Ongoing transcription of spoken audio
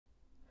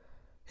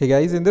Hey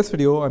guys, in this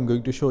video I'm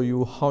going to show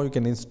you how you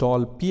can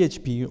install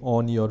PHP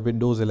on your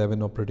Windows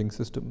 11 operating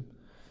system.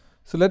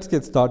 So let's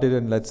get started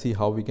and let's see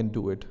how we can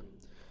do it.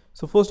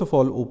 So first of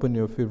all, open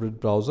your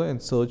favorite browser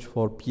and search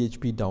for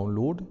PHP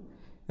download,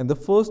 and the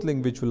first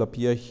link which will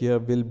appear here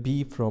will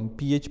be from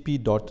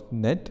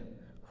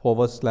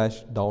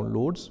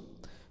php.net/downloads.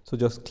 So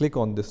just click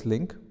on this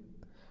link.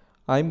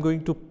 I'm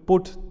going to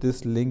put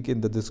this link in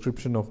the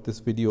description of this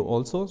video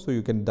also, so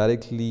you can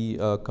directly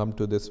come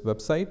to this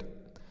website.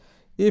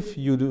 If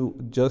you do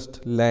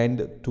just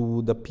land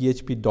to the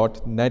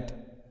php.net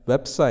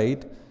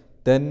website,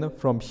 then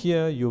from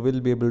here you will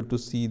be able to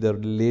see the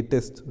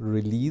latest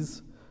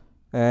release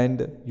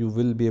and you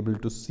will be able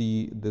to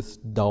see this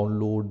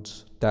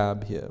downloads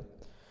tab here.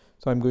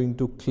 So I'm going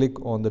to click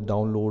on the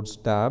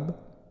downloads tab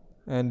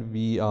and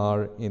we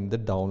are in the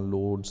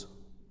downloads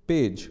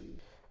page.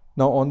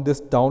 Now on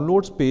this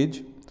downloads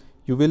page,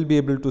 you will be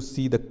able to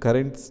see the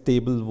current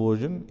stable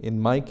version. In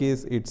my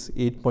case, it's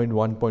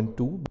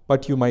 8.1.2,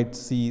 but you might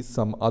see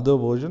some other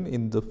version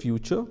in the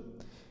future.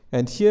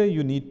 And here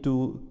you need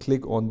to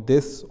click on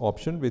this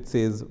option which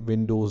says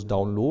Windows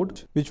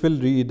Download, which will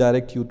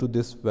redirect you to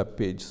this web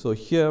page. So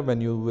here when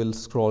you will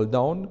scroll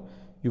down,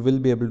 you will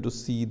be able to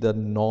see the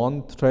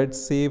non-thread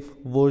safe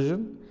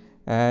version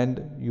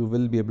and you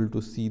will be able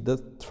to see the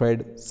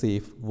thread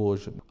safe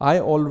version. I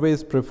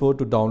always prefer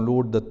to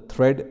download the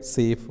thread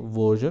safe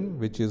version,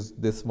 which is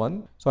this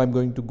one. So I'm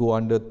going to go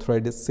under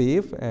thread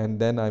safe and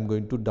then I'm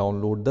going to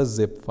download the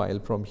zip file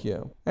from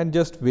here and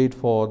just wait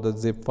for the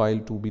zip file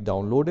to be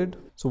downloaded.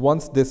 So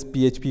once this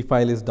PHP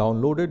file is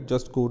downloaded,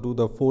 just go to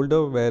the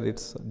folder where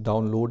it's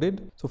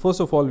downloaded. So first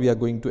of all, we are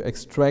going to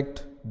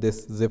extract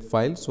this zip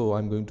file. So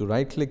I'm going to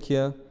right click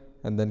here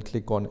and then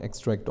click on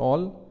extract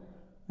all.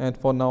 And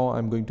for now,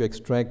 I'm going to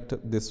extract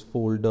this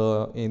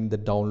folder in the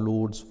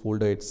downloads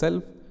folder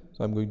itself.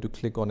 So I'm going to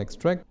click on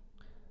extract.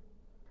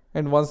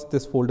 And once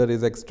this folder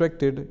is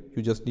extracted,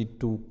 you just need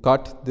to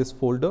cut this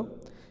folder.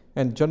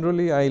 And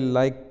generally, I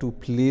like to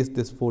place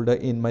this folder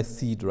in my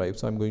C drive.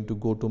 So I'm going to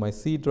go to my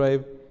C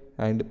drive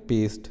and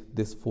paste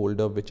this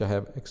folder which I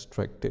have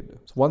extracted.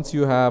 So once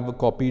you have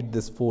copied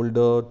this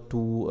folder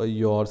to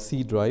your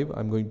C drive,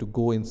 I'm going to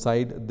go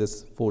inside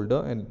this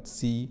folder and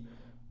see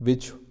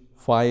which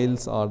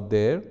files are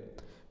there.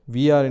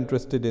 We are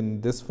interested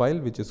in this file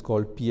which is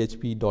called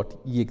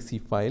php.exe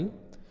file.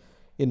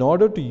 In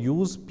order to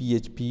use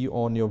PHP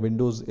on your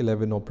Windows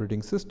 11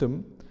 operating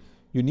system,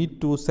 you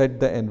need to set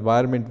the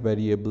environment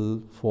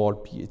variable for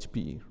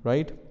PHP,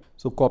 right?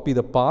 So copy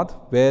the path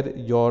where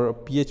your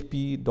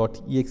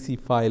php.exe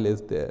file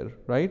is there,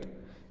 right?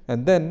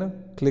 And then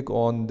click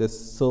on this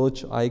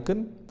search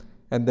icon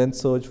and then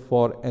search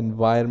for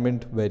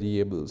environment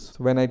variables.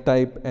 So when I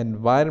type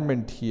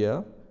environment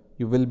here,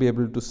 you will be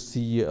able to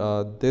see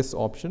this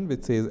option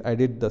which says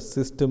edit the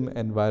system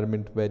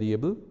environment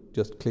variable.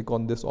 Just click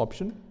on this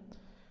option,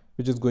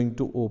 which is going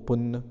to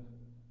open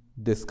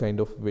this kind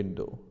of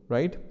window,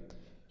 right?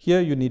 Here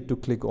you need to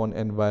click on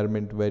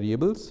environment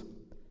variables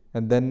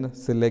and then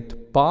select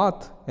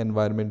path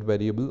environment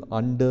variable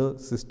under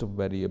system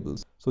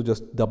variables. So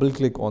just double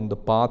click on the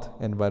path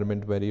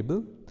environment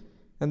variable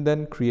and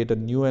then create a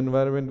new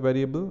environment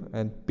variable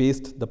and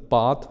paste the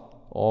path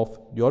of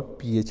your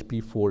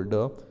PHP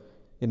folder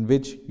in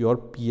which your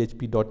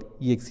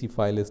php.exe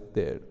file is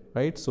there,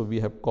 right? So we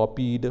have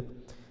copied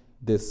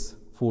this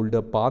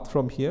folder path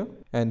from here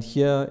and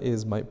here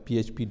is my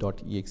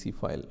php.exe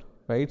file,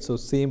 right? So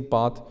same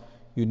path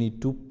you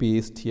need to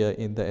paste here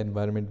in the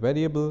environment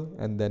variable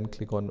and then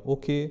click on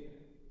OK,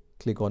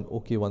 click on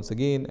OK once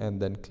again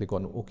and then click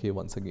on OK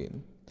once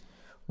again.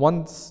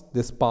 Once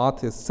this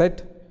path is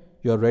set,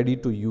 you are ready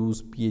to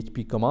use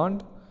PHP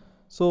command.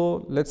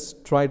 So let's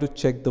try to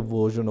check the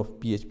version of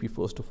PHP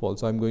first of all.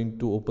 So I'm going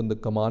to open the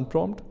command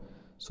prompt.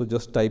 So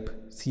just type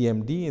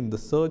cmd in the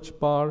search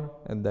bar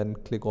and then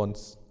click on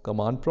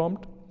command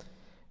prompt.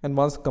 And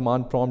once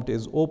command prompt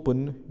is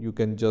open, you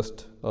can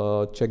just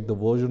check the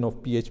version of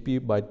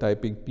PHP by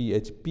typing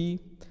php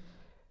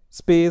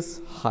space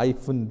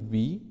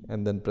 -v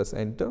and then press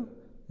enter.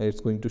 And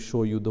it's going to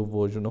show you the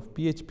version of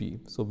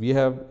PHP. So we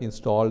have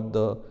installed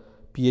the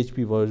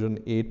PHP version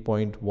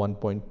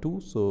 8.1.2,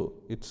 so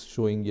it's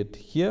showing it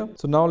here.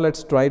 So now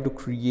let's try to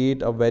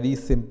create a very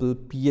simple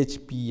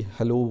PHP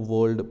hello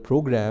world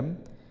program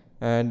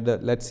and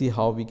let's see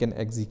how we can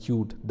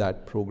execute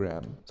that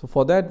program. So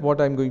for that,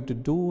 what I'm going to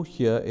do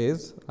here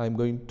is I'm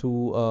going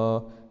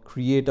to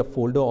create a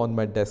folder on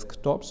my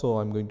desktop. So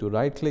I'm going to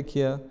right click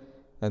here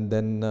and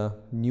then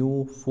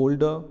new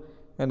folder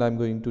and I'm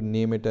going to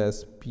name it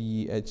as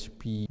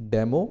PHP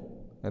demo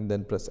and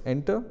then press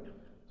enter.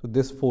 So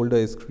this folder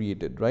is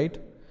created, right?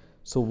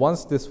 So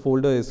once this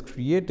folder is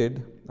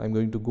created, I'm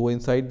going to go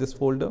inside this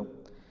folder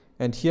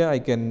and here I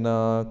can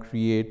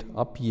create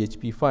a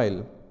PHP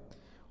file.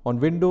 On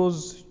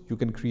Windows, you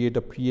can create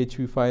a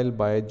PHP file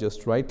by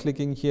just right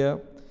clicking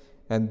here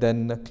and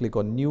then click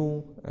on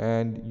new,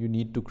 and you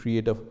need to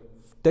create a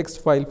text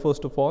file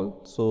first of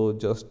all. So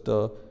just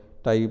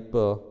type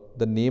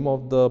the name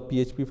of the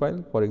PHP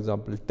file, for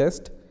example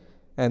test,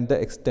 and the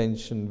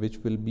extension, which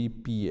will be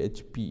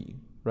PHP,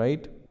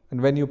 right?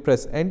 And when you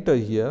press enter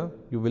here,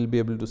 you will be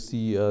able to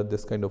see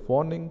this kind of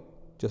warning.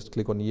 Just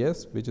click on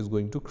yes, which is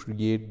going to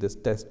create this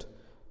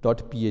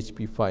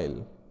test.php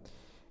file.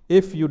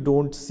 If you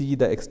don't see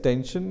the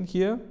extension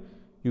here,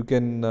 you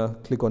can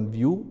click on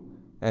view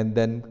and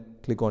then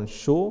click on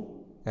show,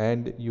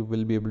 and you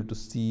will be able to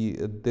see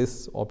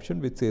this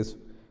option which says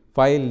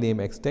file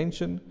name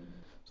extension.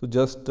 So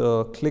just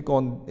click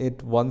on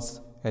it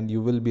once and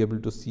you will be able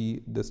to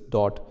see this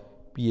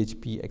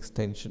 .php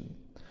extension.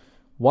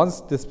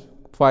 Once this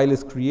file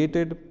is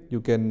created,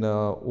 you can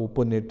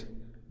open it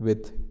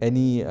with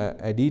any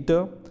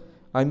editor.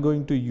 I'm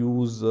going to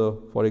use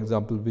for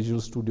example Visual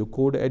Studio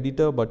Code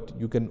editor, but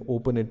you can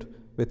open it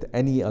with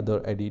any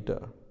other editor,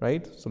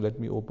 right? So let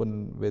me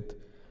open with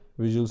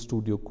Visual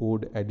Studio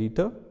Code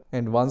editor,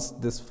 and once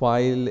this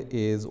file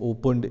is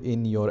opened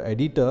in your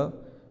editor,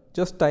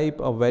 just type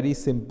a very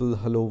simple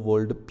hello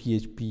world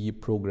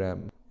PHP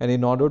program. And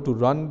in order to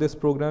run this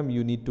program,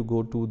 you need to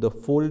go to the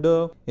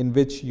folder in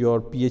which your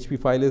PHP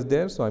file is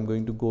there. So I'm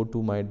going to go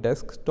to my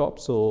desktop.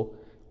 So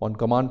on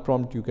command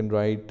prompt, you can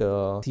write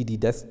cd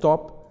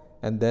desktop,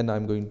 and then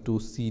I'm going to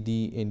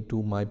cd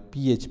into my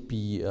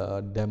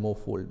PHP demo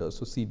folder.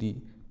 So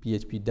cd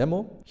PHP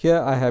demo. Here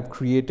I have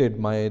created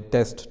my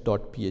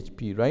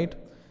test.php, right?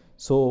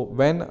 So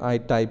when I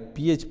type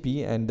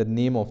PHP and the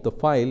name of the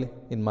file,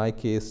 in my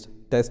case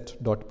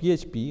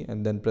test.php,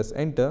 and then press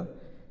enter,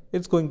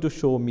 it's going to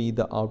show me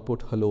the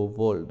output hello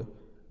world,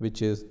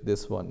 which is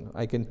this one.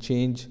 I can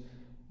change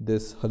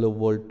this hello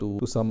world to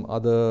some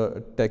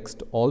other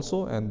text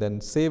also, and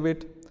then save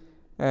it,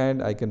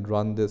 and I can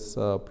run this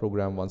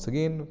program once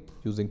again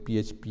using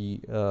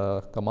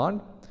PHP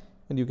command,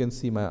 and you can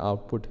see my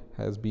output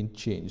has been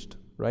changed,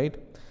 right?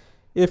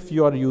 If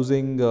you are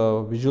using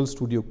Visual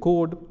Studio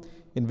Code,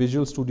 in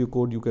Visual Studio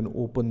Code you can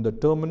open the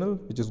terminal,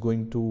 which is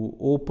going to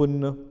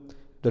open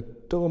the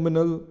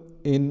terminal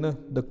in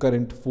the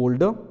current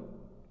folder,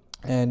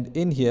 and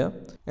in here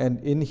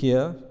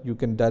you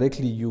can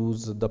directly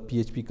use the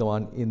PHP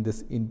command in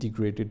this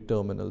integrated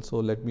terminal. So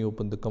let me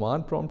open the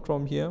command prompt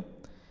from here,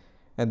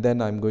 and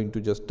then I'm going to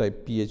just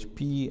type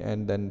PHP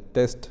and then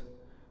test.php,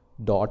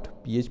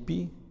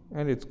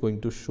 and it's going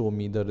to show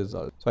me the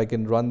result. So I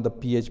can run the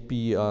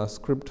PHP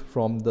script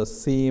from the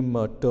same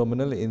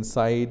terminal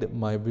inside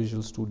my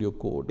Visual Studio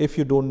Code. If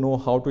you don't know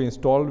how to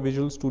install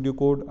Visual Studio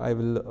Code, I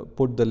will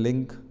put the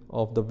link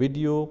of the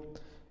video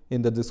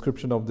in the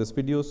description of this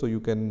video, so you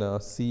can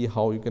see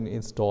how you can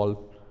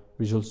install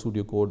Visual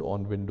Studio Code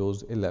on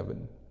Windows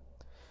 11.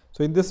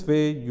 So in this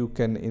way, you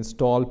can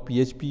install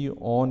PHP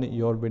on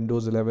your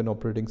Windows 11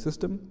 operating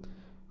system.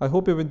 I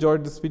hope you've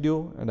enjoyed this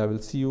video, and I will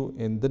see you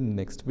in the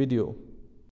next video.